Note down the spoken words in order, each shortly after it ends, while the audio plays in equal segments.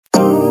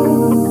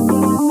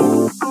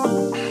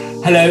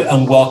Hello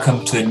and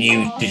welcome to the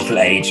New Digital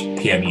Age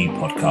PMU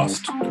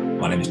podcast.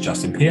 My name is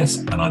Justin Pierce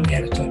and I'm the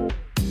editor.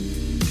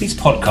 These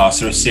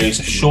podcasts are a series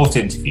of short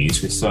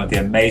interviews with some of the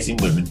amazing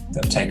women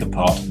that have taken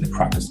part in the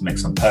Practice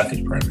Makes One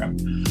Perfect programme,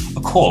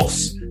 a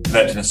course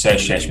developed in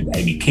association with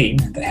Amy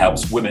Keane that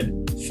helps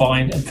women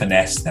find and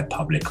finesse their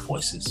public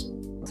voices.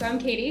 So I'm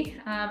Katie.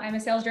 I'm a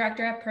sales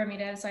director at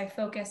Permutive, so I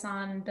focus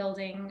on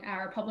building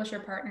our publisher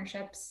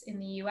partnerships in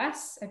the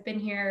US. I've been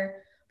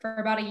here for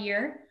about a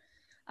year.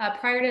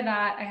 Prior to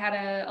that, I had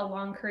a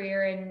long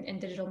career in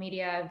digital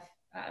media.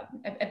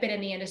 I've been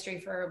in the industry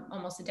for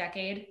almost a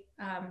decade.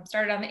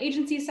 Started on the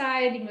agency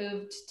side,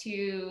 moved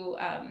to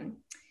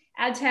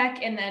ad tech,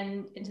 and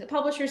then into the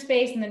publisher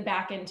space, and then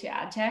back into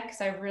ad tech.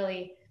 So I've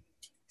really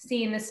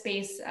seen this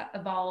space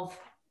evolve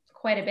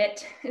quite a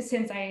bit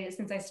since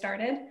I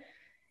started.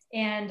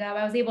 And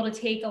I was able to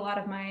take a lot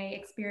of my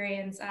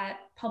experience at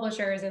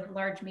publishers and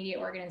large media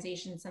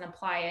organizations and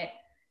apply it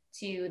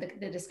to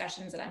the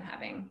discussions that I'm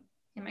having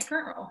in my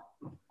current role.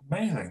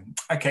 Amazing.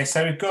 Okay,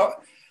 so we've got a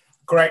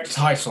great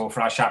title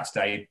for our chat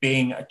today,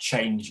 being a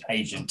change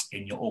agent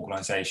in your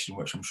organisation,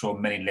 which I'm sure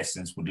many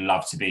listeners would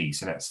love to be.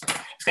 So let's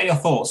get your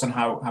thoughts on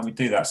how we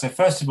do that. So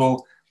first of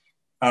all,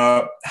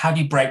 how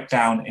do you break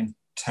down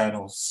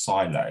internal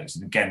silos?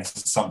 And again, this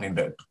is something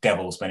that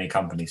devils many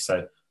companies.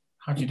 So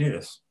how do you do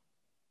this?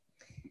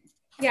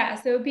 Yeah,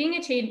 so being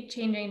a change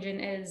agent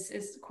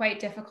is quite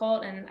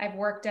difficult, and I've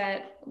worked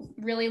at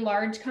really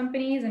large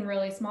companies and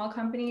really small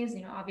companies.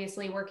 You know,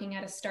 obviously working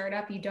at a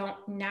startup, you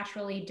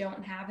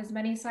don't have as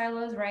many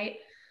silos, right?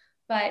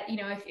 But you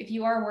know, if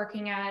you are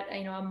working at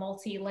a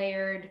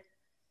multi-layered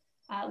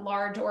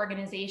large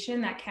organization,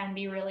 that can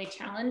be really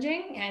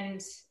challenging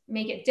and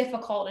make it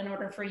difficult in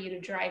order for you to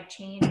drive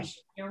change in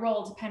your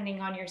role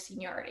depending on your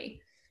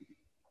seniority.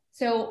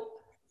 So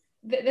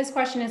this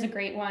question is a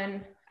great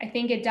one. I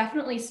think it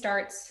definitely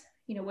starts,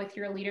 with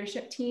your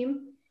leadership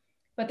team,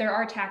 but there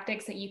are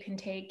tactics that you can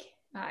take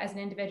as an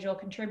individual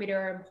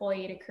contributor or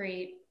employee to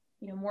create,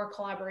 more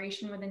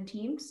collaboration within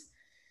teams.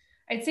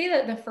 I'd say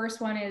that the first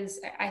one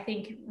is, I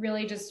think,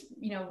 really just,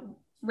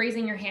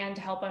 raising your hand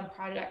to help on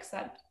projects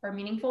that are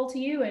meaningful to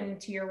you and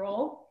to your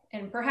role.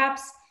 And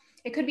perhaps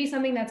it could be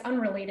something that's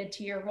unrelated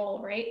to your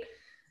role, right?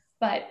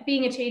 But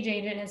being a change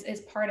agent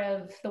is part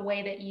of the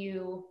way that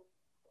you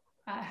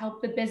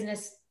help the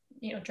business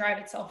drive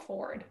itself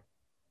forward.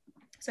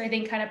 So I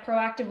think kind of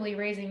proactively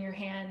raising your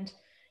hand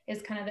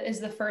is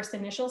the first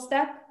initial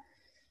step.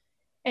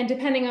 And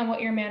depending on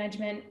what your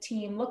management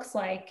team looks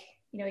like,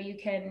 you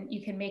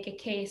can make a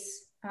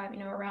case,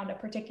 around a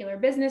particular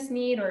business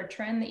need or a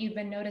trend that you've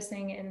been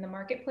noticing in the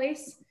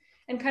marketplace,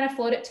 and kind of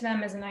float it to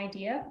them as an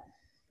idea.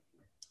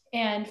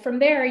 And from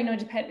there,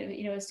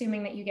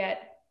 assuming that you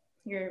get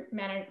your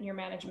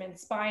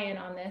management's buy-in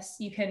on this,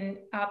 you can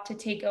opt to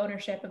take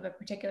ownership of a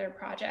particular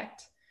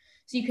project.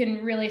 So you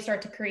can really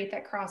start to create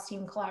that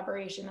cross-team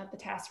collaboration that the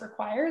task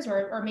requires,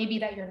 or maybe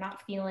that you're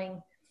not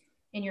feeling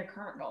in your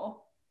current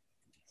role.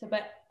 So,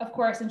 but of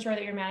course, ensure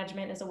that your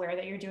management is aware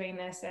that you're doing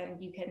this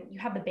and you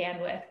have the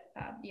bandwidth,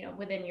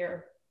 within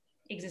your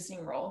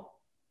existing role.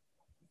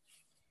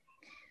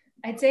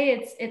 I'd say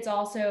it's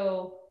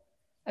also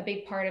a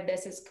big part of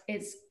this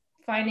is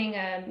finding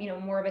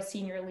more of a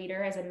senior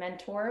leader as a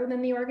mentor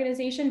within the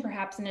organization,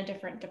 perhaps in a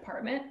different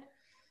department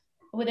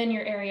within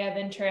your area of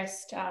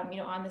interest,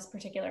 on this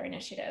particular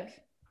initiative.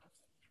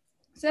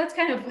 So that's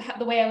kind of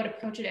the way I would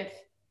approach it if,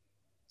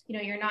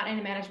 you're not in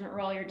a management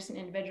role, you're just an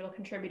individual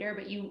contributor,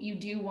 but you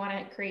do want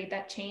to create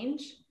that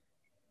change.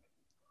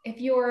 If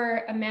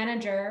you're a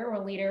manager or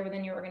leader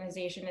within your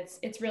organization,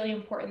 it's really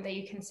important that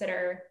you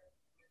consider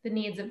the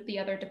needs of the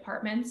other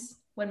departments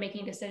when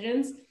making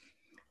decisions.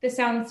 This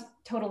sounds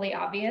totally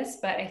obvious,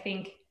 but I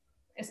think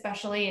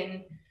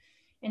especially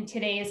in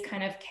today's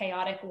kind of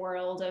chaotic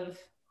world of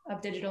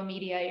digital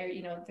media,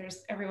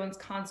 everyone's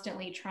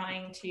constantly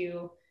trying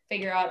to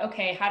figure out,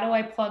 okay, how do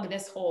I plug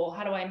this hole?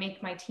 How do I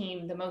make my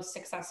team the most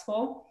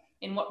successful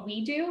in what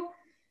we do?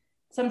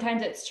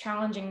 Sometimes it's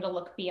challenging to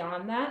look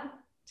beyond that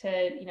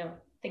to,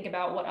 think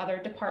about what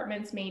other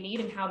departments may need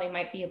and how they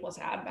might be able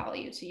to add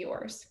value to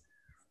yours.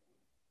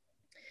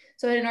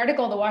 So in an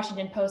article, the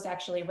Washington Post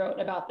actually wrote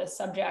about this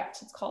subject.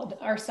 It's called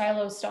 "Are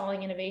Silos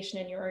Stalling Innovation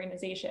in Your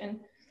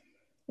Organization?"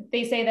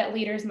 They say that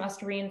leaders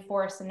must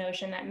reinforce the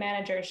notion that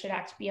managers should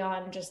act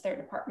beyond just their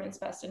department's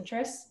best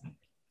interests.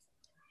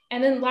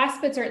 And then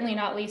last but certainly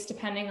not least,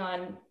 depending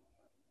on,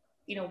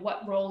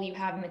 what role you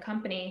have in the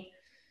company,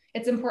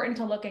 it's important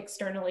to look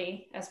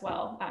externally as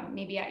well.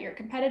 Maybe at your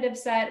competitive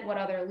set, what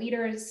other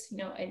leaders,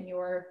 in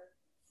your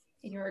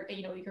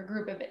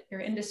group of your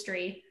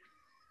industry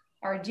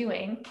are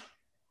doing.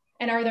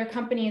 And are there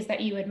companies that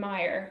you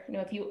admire?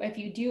 If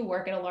you do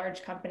work at a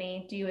large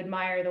company, do you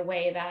admire the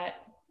way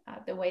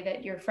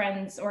that your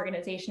friend's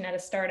organization at a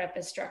startup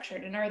is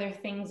structured? And are there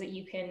things that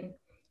you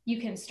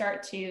can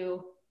start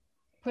to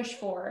push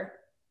for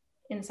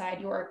inside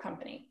your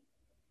company?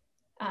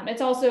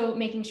 It's also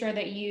making sure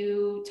that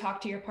you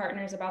talk to your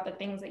partners about the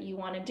things that you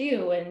want to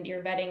do, and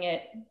you're vetting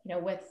it,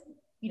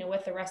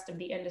 with the rest of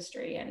the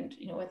industry and,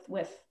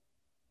 with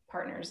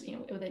partners,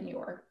 within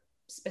your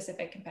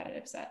specific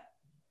competitive set.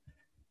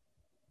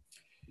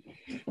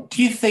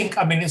 Do you think,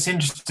 I mean, it's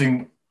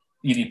interesting,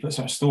 you put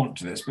so much thought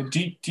into this, but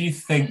do you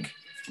think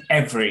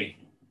every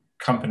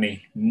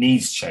company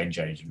needs change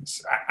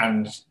agents?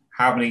 And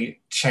how many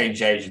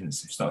change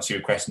agents, if it's not a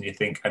serious question, do you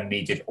think are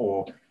needed,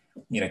 or,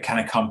 can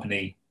a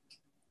company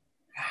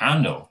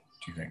handle,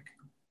 do you think?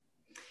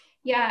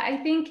 Yeah,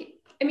 I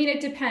mean,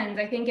 it depends.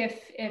 I think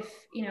if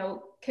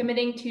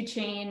committing to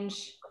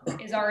change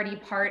is already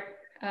part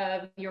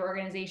of your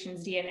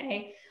organization's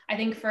DNA, I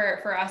think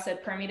for us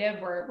at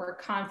Permutive, we're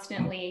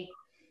constantly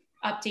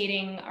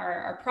updating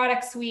our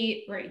product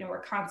suite.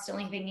 We're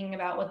constantly thinking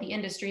about what the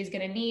industry is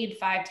going to need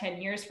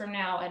 5-10 years from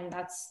now, and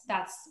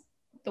that's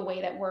the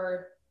way that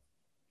we're,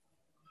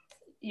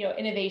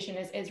 innovation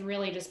is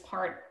really just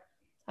part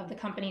of the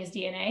company's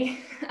DNA.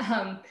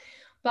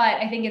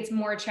 But I think it's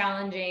more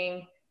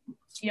challenging,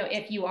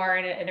 if you are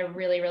in a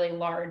really, really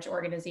large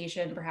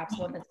organization, perhaps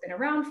one that's been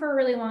around for a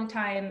really long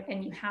time,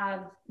 and you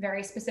have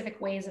very specific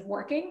ways of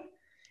working,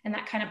 and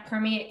that kind of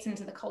permeates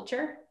into the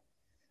culture.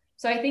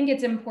 So I think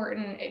it's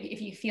important,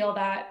 if you feel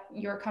that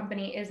your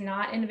company is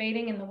not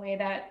innovating in the way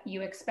that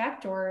you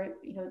expect, or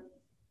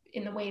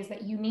in the ways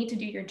that you need to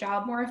do your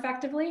job more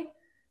effectively,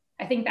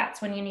 I think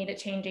that's when you need a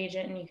change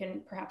agent, and you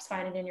can perhaps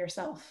find it in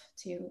yourself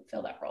to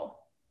fill that role.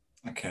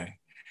 Okay.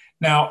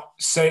 Now,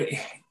 so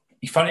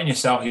you find it in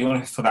yourself, you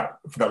want for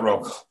that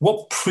role.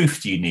 What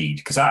proof do you need?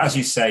 Because as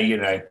you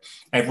say,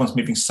 everyone's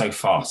moving so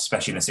fast,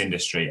 especially in this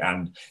industry.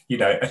 And,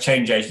 a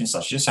change agent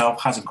such as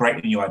yourself has a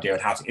great new idea on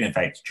how to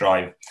innovate to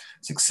drive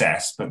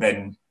success. But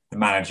then the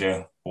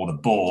manager or the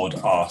board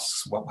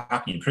asks, well, how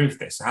can you prove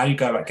this? So how do you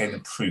go about getting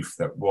the proof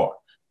that what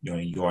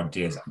your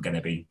ideas are going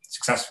to be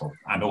successful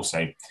and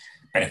also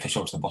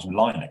beneficial to the bottom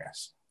line, I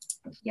guess?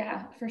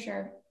 Yeah, for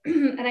sure.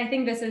 And I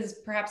think this is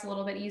perhaps a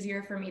little bit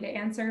easier for me to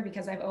answer,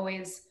 because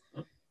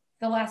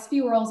the last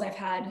few roles I've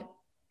had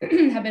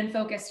have been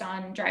focused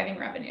on driving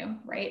revenue,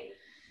 right?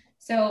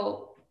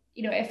 So,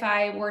 if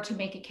I were to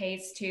make a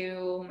case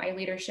to my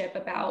leadership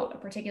about a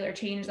particular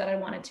change that I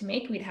wanted to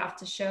make, we'd have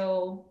to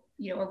show,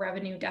 a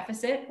revenue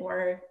deficit,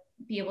 or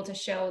be able to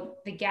show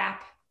the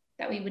gap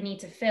that we would need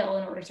to fill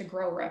in order to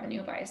grow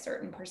revenue by a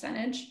certain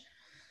percentage.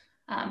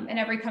 And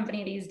every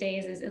company these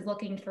days is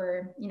looking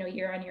for,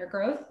 year-on-year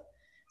growth.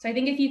 So I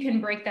think if you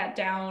can break that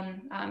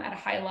down at a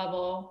high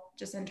level,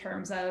 just in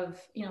terms of,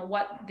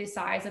 what the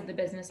size of the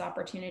business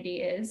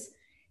opportunity is,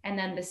 and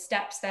then the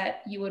steps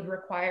that you would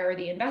require,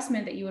 the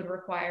investment that you would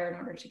require in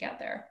order to get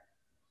there.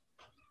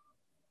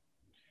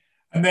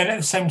 And then at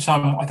the same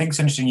time, I think it's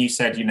interesting you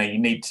said, you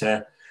need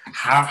to,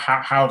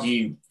 how do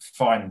you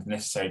find the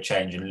necessary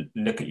change and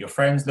look at your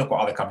friends, look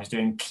what other companies are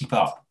doing, keep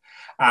up.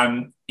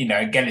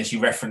 Again, as you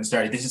referenced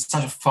earlier, this is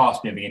such a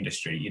fast-moving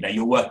industry.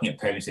 You're working at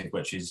Permutive,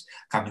 which is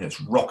a company that's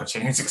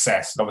rocketing in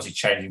success and obviously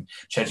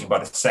changing by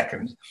the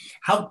second.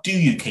 How do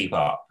you keep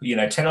up?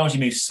 Technology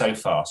moves so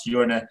fast.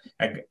 You're in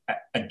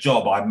a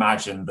job, I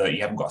imagine, that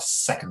you haven't got a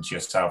second to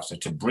yourself, so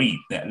to breathe,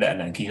 let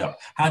alone keep up.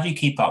 How do you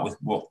keep up with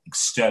what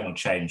external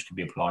change can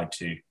be applied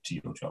to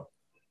your job?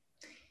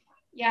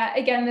 Yeah,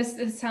 again,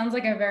 this sounds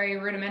like a very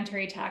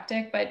rudimentary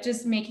tactic, but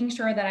just making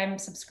sure that I'm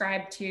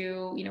subscribed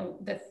to,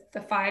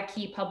 the 5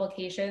 key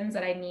publications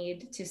that I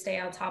need to stay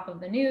on top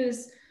of the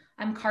news.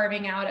 I'm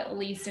carving out at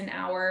least an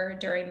hour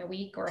during the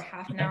week, or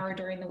half an hour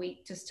during the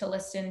week, just to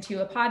listen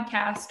to a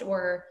podcast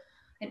or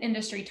an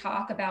industry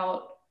talk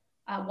about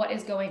what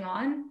is going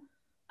on.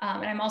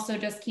 And I'm also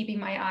just keeping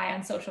my eye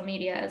on social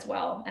media as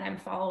well. And I'm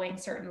following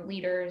certain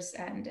leaders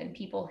and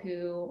people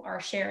who are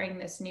sharing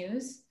this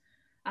news.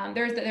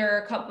 There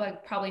are a couple,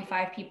 probably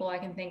 5 people I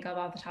can think of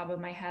off the top of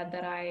my head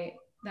that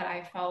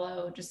I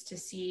follow, just to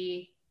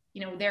see,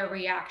 their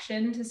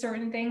reaction to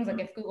certain things. Like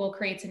if Google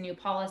creates a new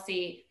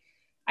policy,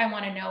 I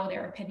want to know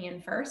their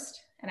opinion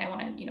first, and I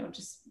want to,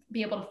 just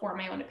be able to form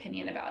my own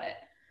opinion about it.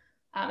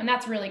 And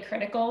that's really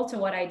critical to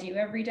what I do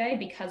every day,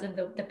 because of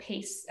the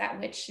pace at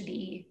which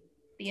the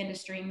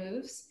industry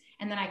moves.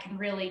 And then I can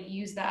really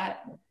use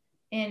that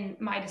in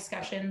my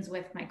discussions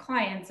with my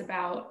clients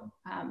about,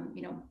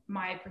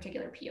 my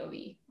particular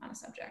POV on a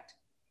subject.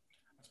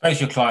 I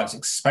suppose your clients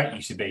expect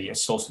you to be a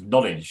source of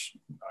knowledge.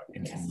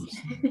 Yes.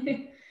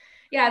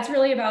 Yeah, it's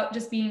really about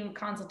just being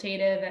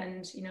consultative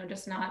and,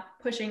 just not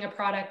pushing a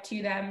product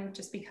to them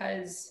just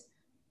because,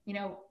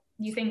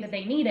 you think that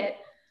they need it,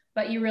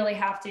 but you really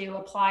have to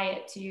apply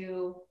it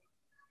to,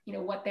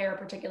 what their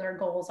particular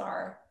goals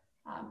are,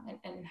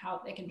 and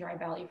how they can drive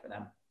value for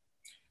them.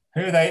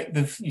 Who are they?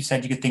 You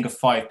said you could think of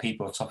 5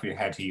 people off the top of your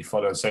head who you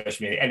follow on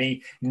social media.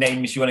 Any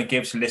names you want to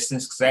give to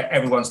listeners? Because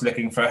everyone's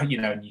looking for, a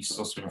new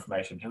source of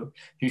information.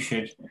 Who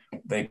should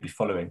they be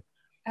following?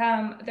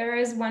 There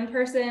is one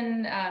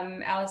person,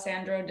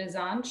 Alessandro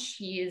Desanch.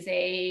 He is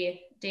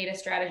a data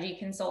strategy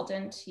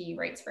consultant. He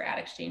writes for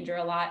AdExchanger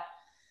a lot.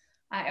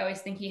 I always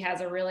think he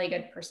has a really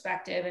good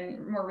perspective.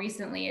 And more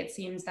recently, it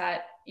seems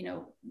that,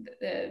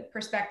 the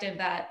perspective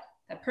that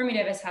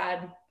Permutive has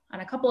had on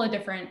a couple of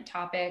different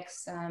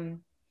topics,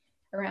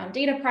 around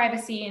data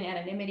privacy and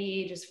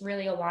anonymity, just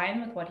really align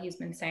with what he's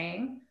been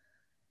saying.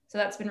 So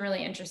that's been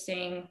really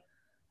interesting.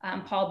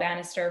 Paul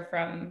Bannister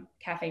from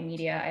Cafe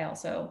Media, I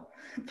also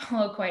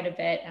follow quite a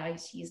bit.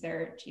 He's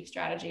their chief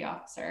strategy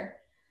officer.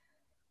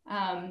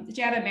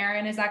 Jana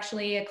Marin is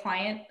actually a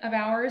client of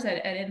ours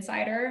at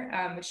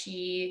Insider.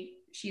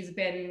 She's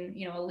been,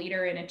 you know, a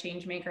leader and a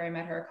change maker. I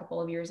met her a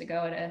couple of years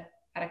ago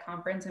at a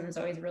conference and was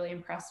always really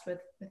impressed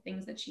with the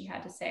things that she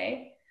had to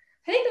say.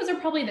 I think those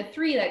are probably the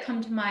three that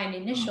come to mind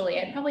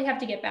initially. I'd probably have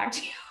to get back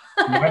to you.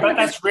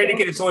 That's really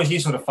good. It's always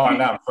useful to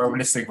find out. For everyone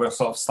listening, we'll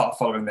sort of start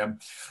following them.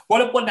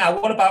 What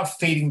about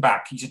feeding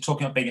back? You're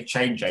talking about being a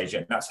change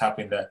agent. That's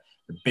helping the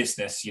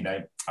business, you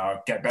know,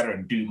 get better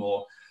and do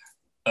more,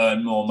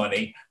 earn more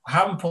money.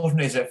 How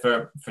important is it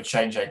for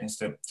change agents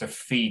to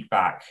feed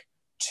back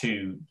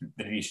to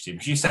the leadership team?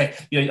 Because you say,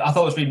 you know, I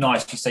thought it was really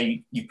nice. You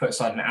say you put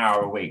aside an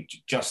hour a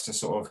week just to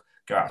sort of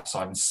go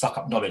outside and suck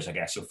up knowledge. I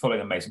guess you're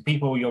following amazing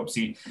people. You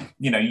obviously,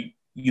 you know,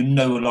 you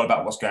know a lot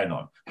about what's going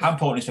on. How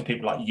important is it for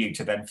people like you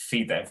to then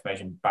feed that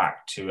information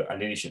back to a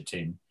leadership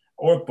team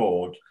or a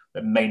board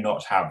that may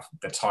not have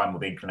the time or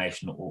the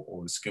inclination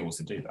or the skills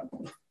to do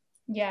that?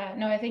 Yeah,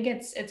 no, I think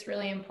it's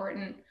really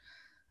important.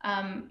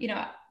 You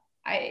know,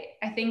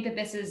 I think that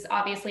this is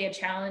obviously a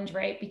challenge,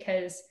 right?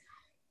 Because,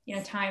 you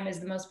know, time is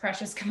the most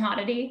precious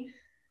commodity.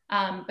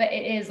 But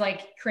it is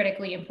like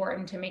critically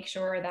important to make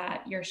sure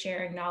that you're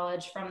sharing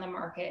knowledge from the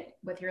market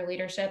with your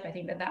leadership. I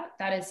think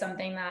that is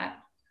something that,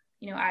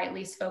 you know, I at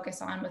least focus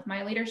on with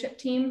my leadership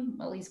team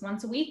at least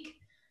once a week,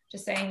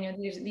 just saying, you know,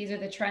 these are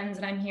the trends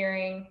that I'm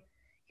hearing.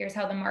 Here's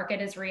how the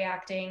market is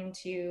reacting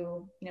to,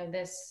 you know,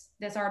 this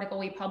article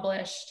we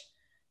published.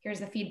 Here's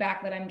the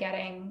feedback that I'm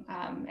getting.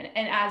 And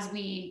as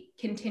we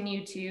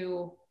continue to,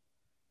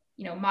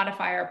 you know,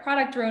 modify our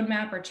product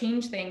roadmap or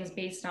change things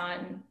based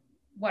on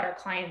what our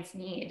clients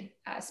need,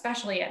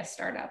 especially at a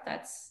startup,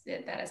 that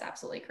is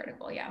absolutely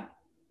critical. Yeah.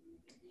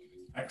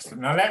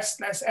 Excellent. Now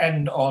let's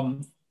end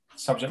on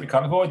subject we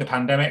can't avoid, the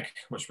pandemic,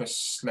 which we're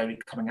slowly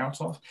coming out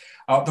of.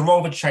 The role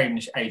of a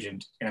change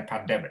agent in a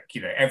pandemic.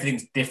 You know,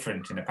 everything's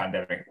different in a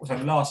pandemic. So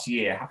last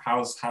year,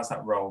 how's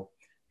that role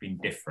been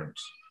different?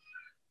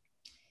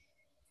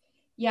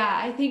 Yeah,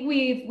 I think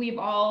we've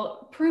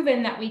all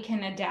proven that we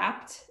can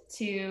adapt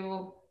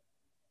to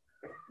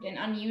an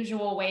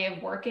unusual way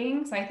of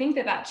working. So I think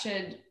that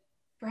should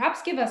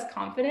perhaps give us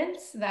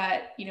confidence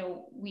that, you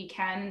know, we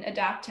can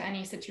adapt to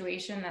any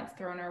situation that's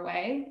thrown our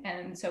way,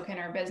 and so can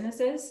our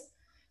businesses.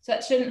 So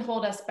that shouldn't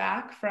hold us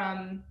back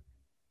from,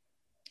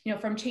 you know,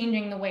 from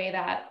changing the way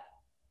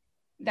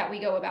that we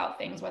go about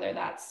things, whether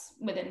that's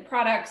within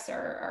products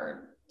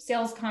or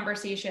sales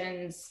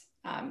conversations,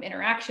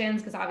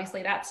 interactions, because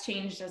obviously that's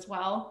changed as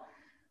well.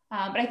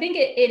 But I think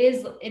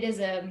it is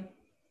a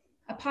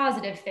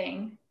positive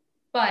thing,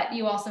 but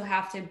you also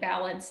have to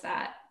balance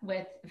that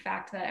with the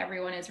fact that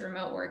everyone is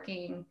remote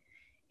working.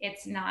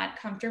 It's not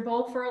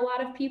comfortable for a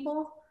lot of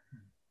people.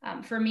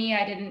 For me,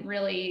 I didn't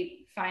really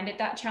find it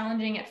that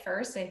challenging at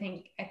first. I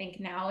think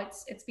now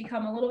it's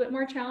become a little bit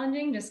more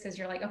challenging, just because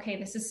you're like, okay,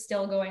 this is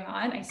still going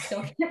on. I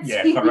still can't see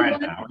it's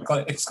right now.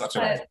 It's got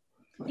to.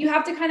 You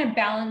have to kind of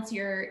balance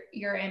your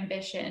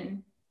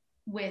ambition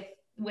with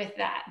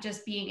that,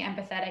 just being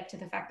empathetic to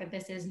the fact that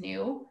this is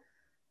new.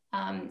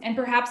 And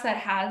perhaps that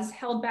has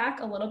held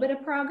back a little bit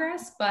of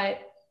progress,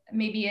 but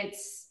maybe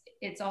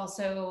it's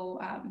also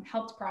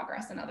helped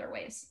progress in other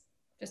ways,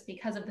 just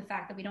because of the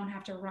fact that we don't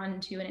have to run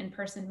to an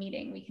in-person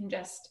meeting. We can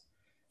just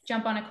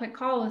jump on a quick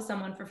call with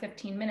someone for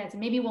 15 minutes,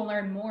 and maybe we'll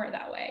learn more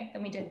that way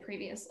than we did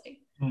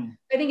previously.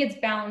 I think it's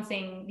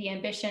balancing the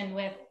ambition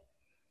with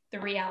the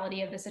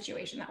reality of the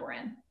situation that we're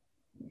in.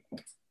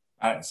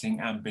 Balancing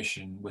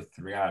ambition with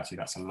the reality.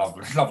 That's a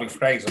lovely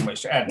phrase on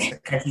which to end.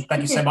 Okay,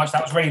 thank you so much.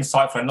 That was really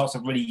insightful and lots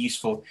of really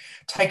useful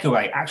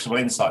takeaway,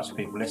 actionable insights for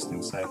people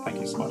listening. So thank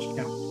you so much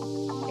again.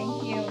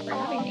 Thank you for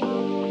having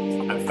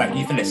me. And thank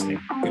you for listening.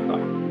 Goodbye.